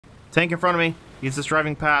Tank in front of me. He's just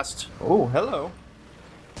driving past. Oh, hello.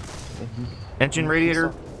 Engine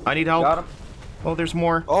radiator. I need help. Got him. Oh, there's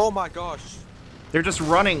more. Oh my gosh. They're just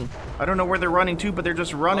running. I don't know where they're running to, but they're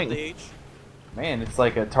just running. Man, it's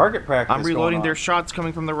like a target practice. I'm reloading. There's shots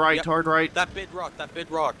coming from the right, Yep. hard right. That big rock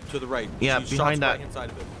to the right. Yeah, See behind shots that. right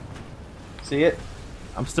inside of it. See it?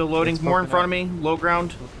 I'm still loading. It's More in poking front of me. Low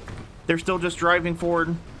ground. They're still just driving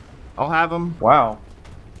forward. I'll have them. Wow.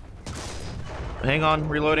 Hang on,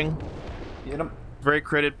 reloading. Get him. Very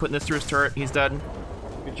critted. Putting this through his turret. He's dead.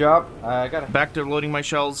 Good job. I got a Back to loading my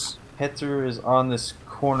shells. Hetzer is on this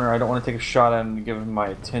corner. I don't want to take a shot at him to give him my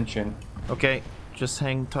attention. Okay, just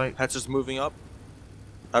hang tight. Hetzer's moving up.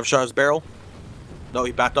 I've shot his barrel. No,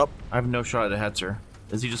 he backed up. I have no shot at a Hetzer.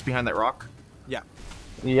 Is he just behind that rock? Yeah.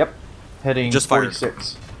 Yep. Heading Just fired.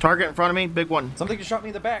 46. Target in front of me. Big one. Something just shot me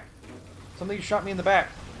in the back. Something just shot me in the back.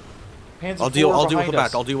 Panzer I'll deal with the behind back.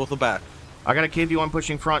 us. I'll deal with the back. I got a KV-1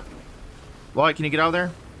 pushing front. Loli, can you get out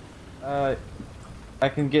of there? I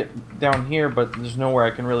can get down here, but there's nowhere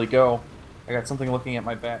I can really go. I got something looking at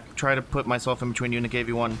my back. Try to put myself in between you and the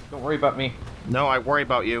KV-1. Don't worry about me. No, I worry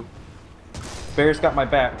about you. Bear's got my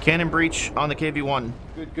back. Cannon breach on the KV-1.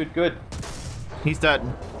 Good, good, good. He's dead.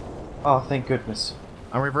 Oh, thank goodness.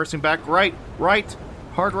 I'm reversing back. Right.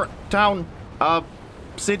 Hard town.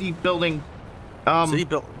 City building. City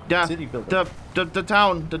built. Yeah. City building. The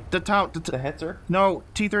town. The town. The Hetzer? No,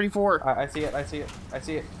 T-34. I see it, I see it, I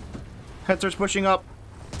see it. Hetzer's pushing up.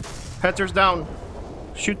 Hetzer's down.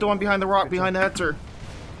 Shoot the one behind the rock, behind the Hetzer.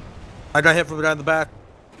 I got hit from behind the back.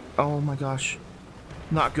 Oh my gosh.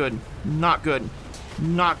 Not good. Not good.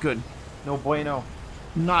 Not good. No bueno.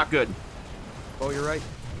 Not good. Oh, you're right.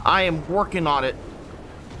 I am working on it.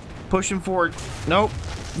 Pushing forward. Nope.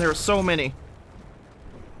 There are so many.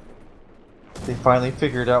 They finally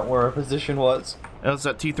figured out where our position was. That was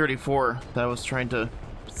that T-34 that I was trying to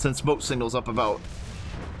send smoke signals up about.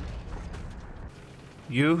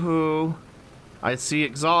 Yoo-hoo. I see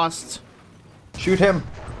exhaust. Shoot him!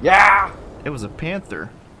 Yeah! It was a Panther.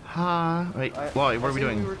 Ha. Wait, Loli, what are we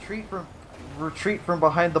doing? We retreat from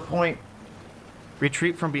behind the point.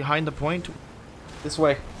 Retreat from behind the point? This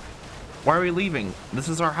way. Why are we leaving? This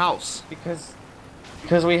is our house. Because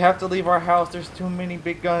we have to leave our house. There's too many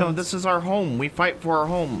big guns. No, this is our home. We fight for our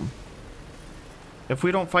home. If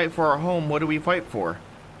we don't fight for our home, what do we fight for?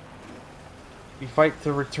 We fight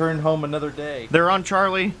to return home another day. They're on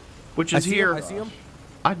Charlie, which is here. I see him.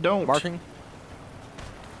 I don't. Marking.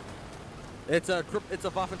 It's a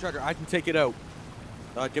Waffentrager. I can take it out.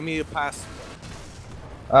 Give me a pass.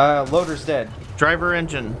 Loader's dead. Driver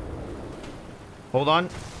engine. Hold on.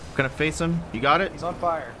 Gonna face him. You got it? He's on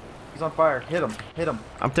fire. He's on fire. Hit him. Hit him.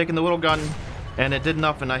 I'm taking the little gun, and it did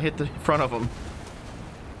nothing. I hit the front of him.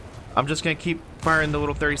 I'm just gonna keep firing the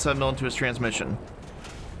little 37mm into his transmission.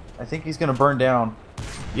 I think he's gonna burn down.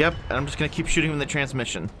 Yep, and I'm just gonna keep shooting him in the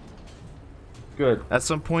transmission. Good. At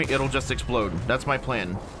some point, it'll just explode. That's my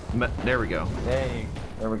plan. There we go. Hey,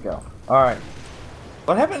 there we go. Alright.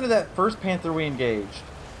 What happened to that first Panther we engaged?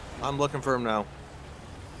 I'm looking for him now.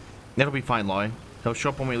 It'll be fine, Loli. He'll show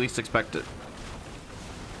up when we least expect it.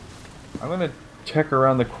 I'm gonna check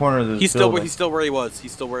around the corner of this He's building. still where he was.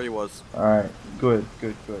 He's still where he was. Alright. Good,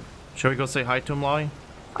 good, good. Shall we go say hi to him, Loli?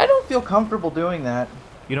 I don't feel comfortable doing that.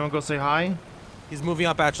 You don't go say hi? He's moving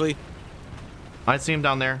up, actually. I see him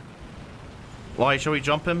down there. Loli, shall we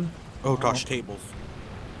jump him? Oh gosh, tables.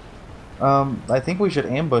 I think we should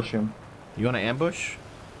ambush him. You want to ambush?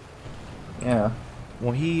 Yeah.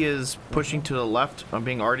 Well, he is pushing to the left. I'm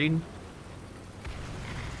being artied.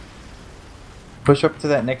 Push up to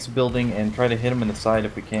that next building and try to hit him in the side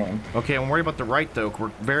if we can. Okay, I'm worried about the right, though. We're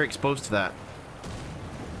very exposed to that.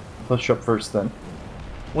 Push up first then.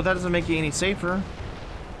 Well, that doesn't make it any safer.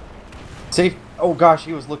 Safe. Oh gosh,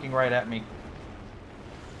 he was looking right at me.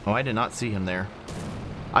 Oh, I did not see him there.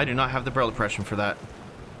 I do not have the barrel depression for that.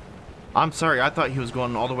 I'm sorry, I thought he was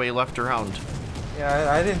going all the way left around.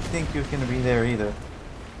 Yeah, I didn't think he was going to be there either.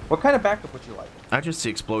 What kind of backup would you like? I just see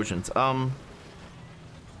explosions.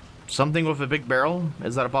 Something with a big barrel?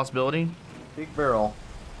 Is that a possibility? Big barrel.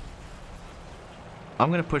 I'm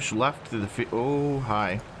gonna push left through the oh,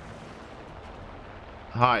 hi.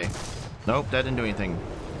 Hi. Nope, that didn't do anything.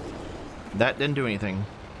 That didn't do anything.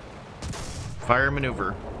 Fire and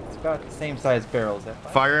maneuver. It's got the same size barrel. Is that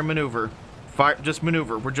fine? Fire and maneuver. Fire, just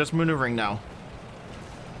maneuver. We're just maneuvering now.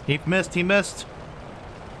 He missed, he missed.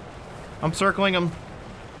 I'm circling him.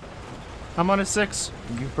 I'm on his 6.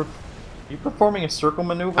 You performing a circle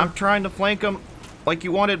maneuver? I'm trying to flank him like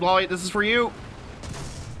you wanted, Loli. This is for you.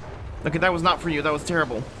 Okay, that was not for you. That was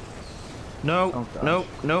terrible. No, Oh, gosh. nope,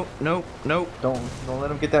 nope, nope, nope. Don't let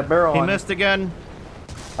him get that barrel He on you. missed again.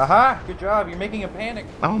 Aha! Good job. You're making a panic.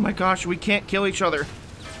 Oh my gosh, we can't kill each other.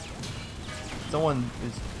 Someone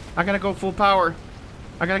is. I gotta go full power.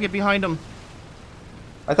 I gotta get behind him.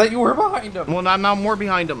 I thought you were behind him. Well, now I'm more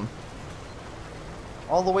behind him.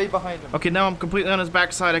 All the way behind him. Okay, now I'm completely on his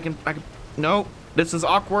backside. I can. No, this is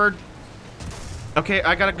awkward. Okay,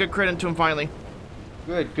 I got a good crit into him finally.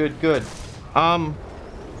 Good, good, good.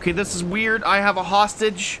 Okay, this is weird. I have a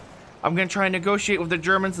hostage. I'm gonna try and negotiate with the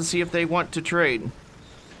Germans and see if they want to trade.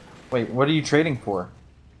 Wait, what are you trading for?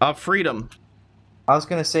 Freedom. I was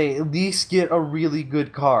gonna say, at least get a really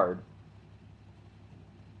good card.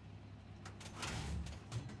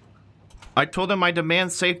 I told them I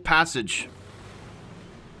demand safe passage.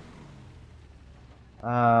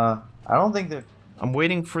 I don't think that. I'm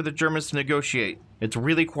waiting for the Germans to negotiate. It's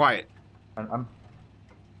really quiet. I'm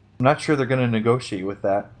not sure they're gonna negotiate with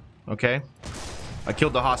that. Okay. I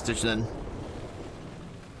killed the hostage then.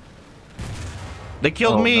 They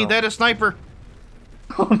killed me. No. They had a sniper.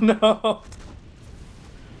 Oh no!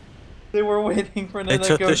 They were waiting for the They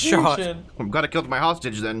took the shot. negotiation. I'm gotta kill my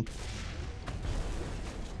hostage then.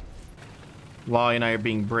 Loli and I are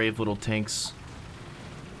being brave little tanks.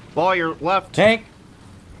 Loli, you're left. Tank.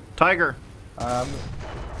 Tiger.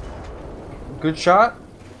 Good shot.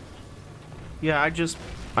 Yeah,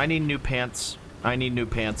 I need new pants. I need new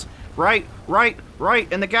pants. Right,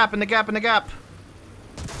 in the gap, in the gap, in the gap.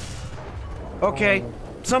 Okay,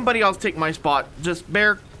 somebody else take my spot. Just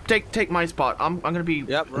Bear, take my spot. I'm gonna be in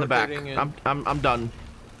the back. I'm done.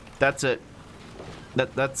 That's it.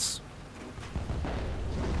 That's.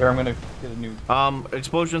 There, I'm gonna get a new.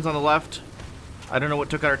 Explosions on the left. I don't know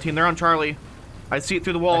what took out our team. They're on Charlie. I see it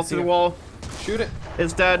through the wall. Through the wall. Shoot it.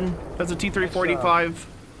 It's dead. That's a T-345.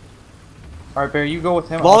 All right, Bear, you go with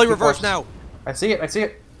him. Loli, reverse now. I see it. I see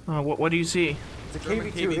it. What do you see? It's a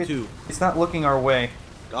German KV-2. It's not looking our way.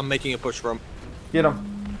 I'm making a push for him. Get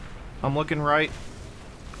him. I'm looking right.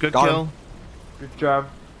 Good Got kill. him. Good job.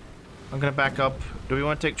 I'm gonna back up. Do we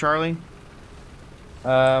want to take Charlie?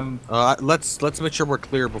 Let's make sure we're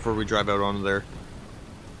clear before we drive out onto there.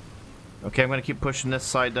 Okay, I'm gonna keep pushing this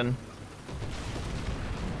side then.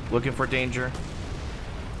 Looking for danger.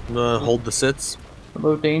 Hold the sits.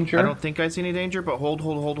 Hello, danger. I don't think I see any danger, but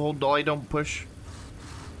hold. Dolly, don't push.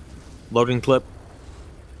 Loading clip.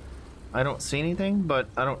 I don't see anything, but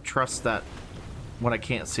I don't trust that what I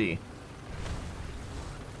can't see.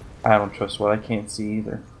 I don't trust what I can't see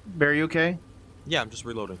either. Bear, you okay? Yeah, I'm just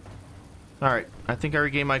reloading. Alright, I think I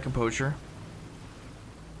regained my composure.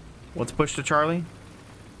 Let's push to Charlie.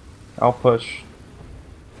 I'll push.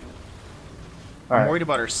 I'm worried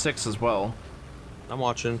about our 6 as well. I'm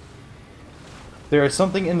watching. There is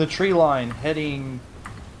something in the tree line heading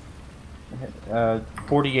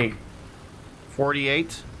 48.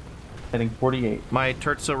 48. Heading 48. My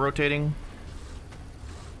turret's still rotating.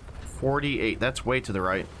 48. That's way to the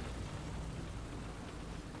right.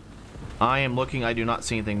 I am looking. I do not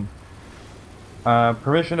see anything.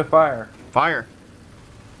 Permission to fire. Fire.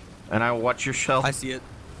 And I will watch your shell. I see it.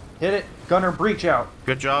 Hit it. Gunner, breach out.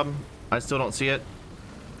 Good job. I still don't see it.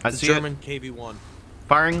 I It's see German it. KV-1.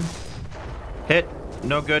 Firing. Hit.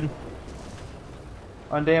 No good.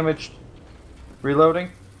 Undamaged.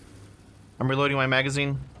 Reloading. I'm reloading my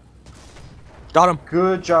magazine. Got him.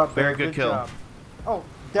 Good job, Bear. Very good kill. Job. Oh,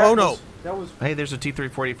 no. That was. Hey, there's a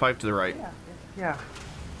T-345 to the right. Yeah.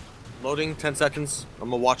 Loading, 10 seconds. I'm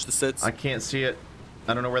gonna watch the sits. I can't see it.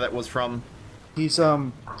 I don't know where that was from. He's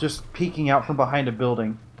just peeking out from behind a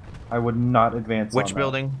building. I would not advance. Which on that.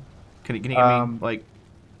 building? Can you get me, like...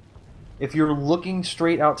 If you're looking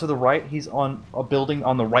straight out to the right, he's on a building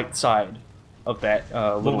on the right side of that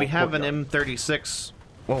little Well, we have courtyard. an M36.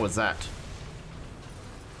 What was that?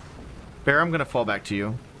 Bear, I'm gonna fall back to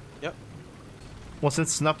you. Yep. Well,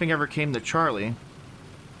 since nothing ever came to Charlie...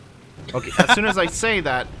 Okay, as soon as I say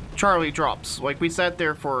that, Charlie drops. Like, we sat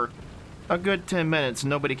there for a good 10 minutes and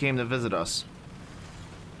nobody came to visit us.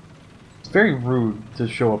 It's very rude to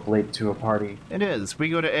show up late to a party. It is. We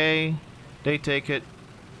go to A, they take it.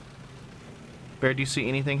 Bear, do you see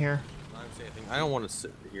anything here? I don't see anything. I don't want to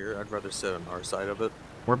sit here. I'd rather sit on our side of it.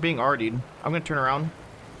 We're being artied. I'm gonna turn around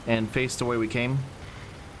and face the way we came.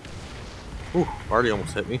 Ooh, already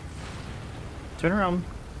almost hit me. Turn around.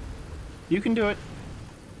 You can do it.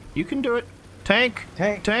 You can do it. Tank!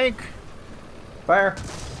 Tank! Tank! Fire!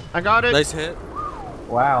 I got it! Nice hit.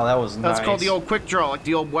 Wow, that was nice. That's called the old quick draw, like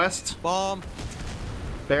the old West. Bomb.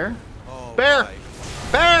 Bear? Oh, Bear! my.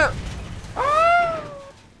 Bear!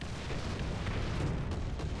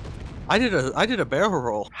 I did a barrel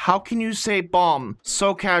roll. How can you say bomb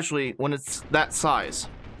so casually when it's that size?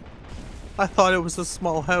 I thought it was a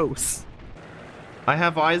small house. I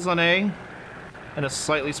have eyes on A. and a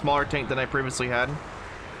slightly smaller tank than I previously had.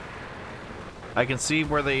 I can see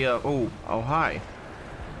where they, oh, hi.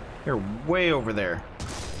 You're way over there.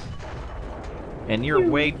 And you're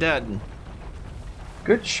way dead.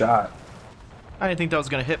 Good shot. I didn't think that was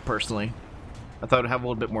going to hit, personally. I thought it would have a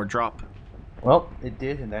little bit more drop. Well, it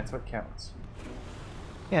did, and that's what counts.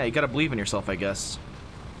 Yeah, you gotta believe in yourself, I guess.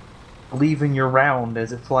 Believe in your round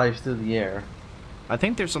as it flies through the air. I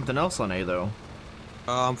think there's something else on A, though.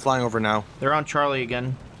 I'm flying over now. They're on Charlie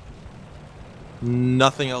again.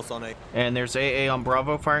 Nothing else on A. And there's AA on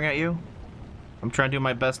Bravo firing at you. I'm trying to do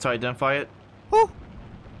my best to identify it. Woo!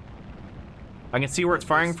 I can see where it's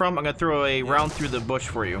firing from. I'm gonna throw a round through the bush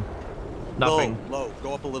for you. Nothing. Low.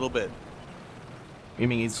 Go up a little bit. You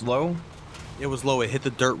mean he's low? It was low. It hit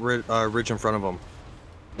the dirt ridge in front of him.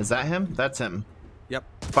 Is that him? That's him. Yep.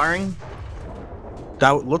 Firing?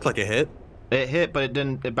 That looked like a hit. It hit, but it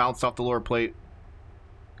didn't. It bounced off the lower plate.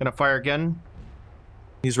 Gonna fire again.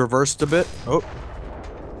 He's reversed a bit. Oh.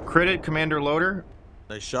 Critted Commander Loader.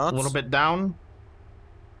 Nice shots. A little bit down.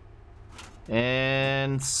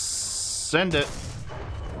 And send it.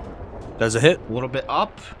 There's a hit. A little bit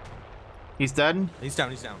up. He's dead. He's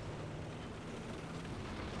down. He's down.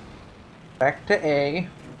 Back to A.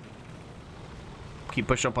 Keep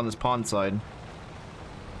pushing up on this pond side.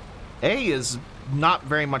 A is not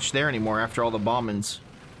very much there anymore after all the bombings.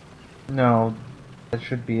 No, that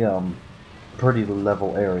should be pretty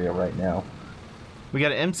level area right now. We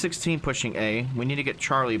got an M16 pushing A. We need to get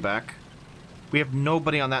Charlie back. We have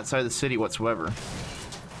nobody on that side of the city whatsoever.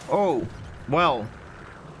 Oh, well.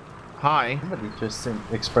 Hi. Somebody just sent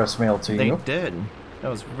express mail to They you. did. That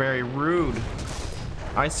was very rude.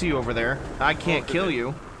 I see you over there. I can't kill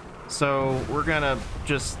you. So we're gonna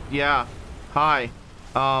just, yeah. Hi.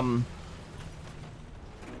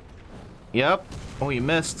 Yep. Oh, you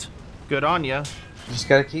missed. Good on ya. Just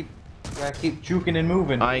gotta keep juking and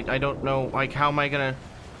moving. I don't know, like, how am I gonna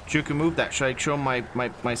juke and move that? Should I show him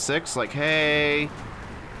my 6? Like, hey,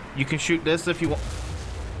 you can shoot this if you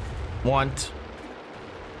want.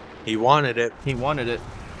 He wanted it. He wanted it.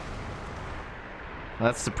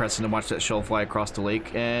 That's depressing to watch that shell fly across the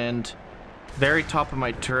lake. And very top of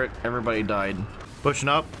my turret, everybody died. Pushing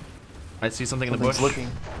up. I see something in the bush. Looking.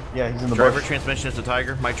 Yeah, he's in the Driver bush. transmission is a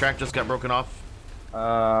Tiger. My track just got broken off.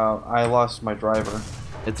 I lost my driver.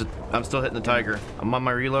 I'm still hitting the Tiger. I'm on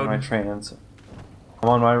my reload. My trans. I'm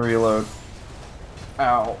on my reload.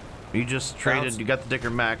 Ow. You just traded. Bounce. You got the Dicker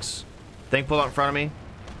Max. Thing pulled out in front of me.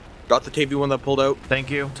 Got the KV-1 that pulled out. Thank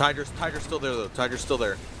you. Tiger's still there though. Tiger's still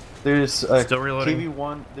there. There's a Still reloading.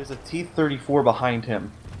 KV-1. There's a T-34 behind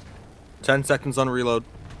him. 10 seconds on reload.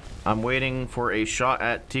 I'm waiting for a shot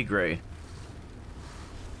at Tigray.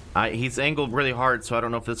 He's angled really hard, so I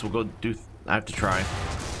don't know if this will go do. I have to try.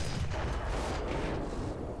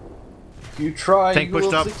 If you try, Tank you pushed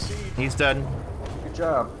will up. succeed. He's dead. Good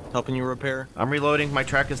job. Helping you repair. I'm reloading. My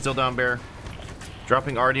track is still down, Bear.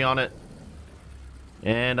 Dropping Artie on it.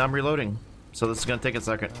 And I'm reloading. So this is going to take a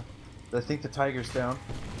second. I think the Tiger's down.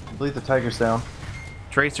 I believe the Tiger's down.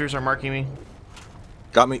 Tracers are marking me.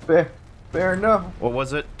 Got me. Bear, no. What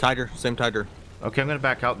was it? Tiger. Same Tiger. Okay, I'm going to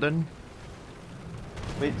back out then.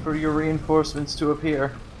 Wait for your reinforcements to appear.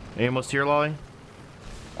 Are you almost here, Lolly?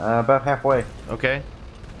 About halfway. Okay.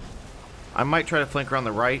 I might try to flank around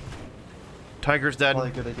the right. Tiger's dead.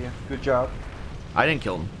 Probably a good idea. Good job. I didn't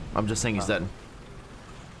kill him. I'm just saying he's dead.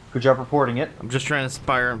 Good job reporting it. I'm just trying to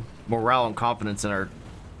inspire morale and confidence in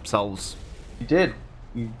ourselves. You did.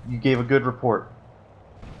 You gave a good report.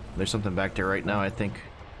 There's something back there right now, I think.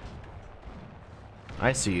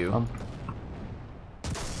 I see you.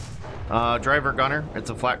 Driver gunner. It's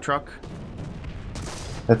a flak truck.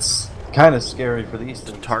 That's kind of scary for these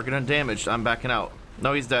things. Target undamaged. I'm backing out.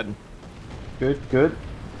 No, he's dead. Good.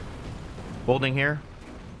 Holding here.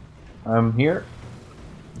 I'm here.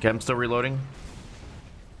 Okay, I'm still reloading.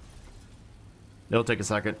 It'll take a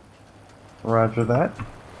second. Roger that.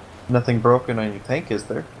 Nothing broken on your tank, is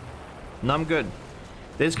there? No, I'm good.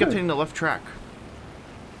 They just kept Good. hitting the left track.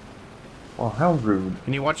 Well, how rude.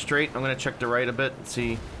 Can you watch straight? I'm going to check the right a bit and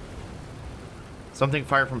see. Something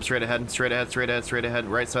fired from straight ahead,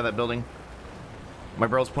 right side of that building. My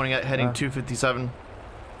barrel's pointing at heading 257.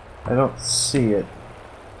 I don't see it.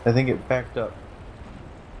 I think it backed up.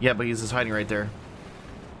 Yeah, but he's just hiding right there.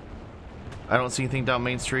 I don't see anything down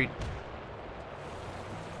Main Street.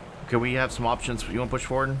 Okay, we have some options. You want to push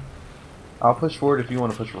forward? I'll push forward if you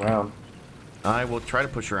want to push around. I will try to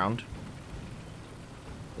push around.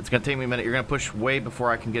 It's going to take me a minute. You're going to push way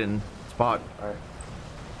before I can get in spot. Alright.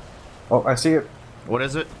 Oh, I see it. What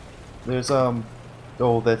is it? There's, oh,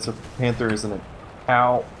 that's a Panther, isn't it?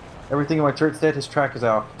 Ow. Everything in my turret's dead. His track is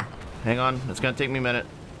out. Hang on. It's gonna take me a minute.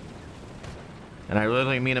 And I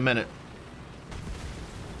literally mean a minute.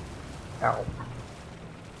 Ow.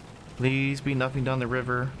 Please be nothing down the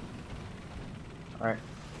river. Alright.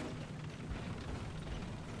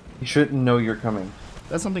 You shouldn't know you're coming.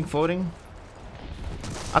 That's something floating?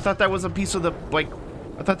 I thought that was a piece of the, like,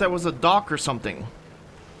 I thought that was a dock or something.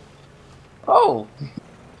 Oh!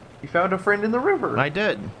 You found a friend in the river. I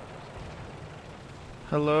did.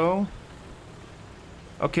 Hello?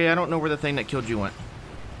 Okay, I don't know where the thing that killed you went.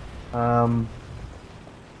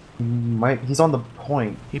 He's on the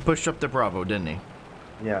point. He pushed up to Bravo, didn't he?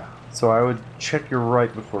 Yeah. So I would check your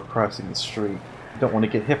right before crossing the street. You don't want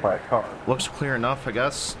to get hit by a car. Looks clear enough, I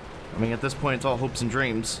guess. I mean, at this point, it's all hopes and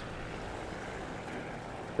dreams.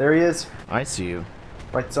 There he is. I see you.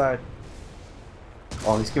 Right side.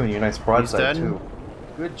 Oh, he's giving you a nice broadside, too.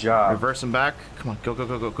 Good job. Reverse him back. Come on, go, go,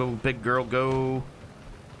 go, go, go, big girl, go.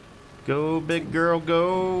 Go, big girl,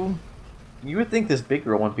 go. You would think this big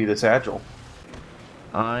girl wouldn't be this agile.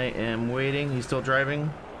 I am waiting. He's still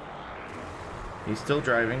driving. He's still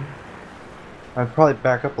driving. I'd probably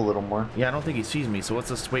back up a little more. Yeah, I don't think he sees me, so let's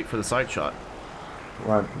just wait for the side shot.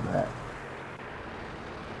 Roger that.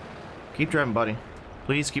 Keep driving, buddy.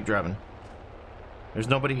 Please keep driving. There's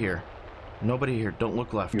nobody here. Nobody here. Don't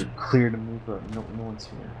look left. You're clear to move up. No one's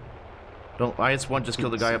here. Don't. IS-1 just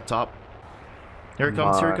killed the guy up top. Here he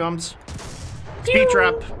comes. Here he comes. Speed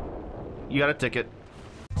trap. You got a ticket.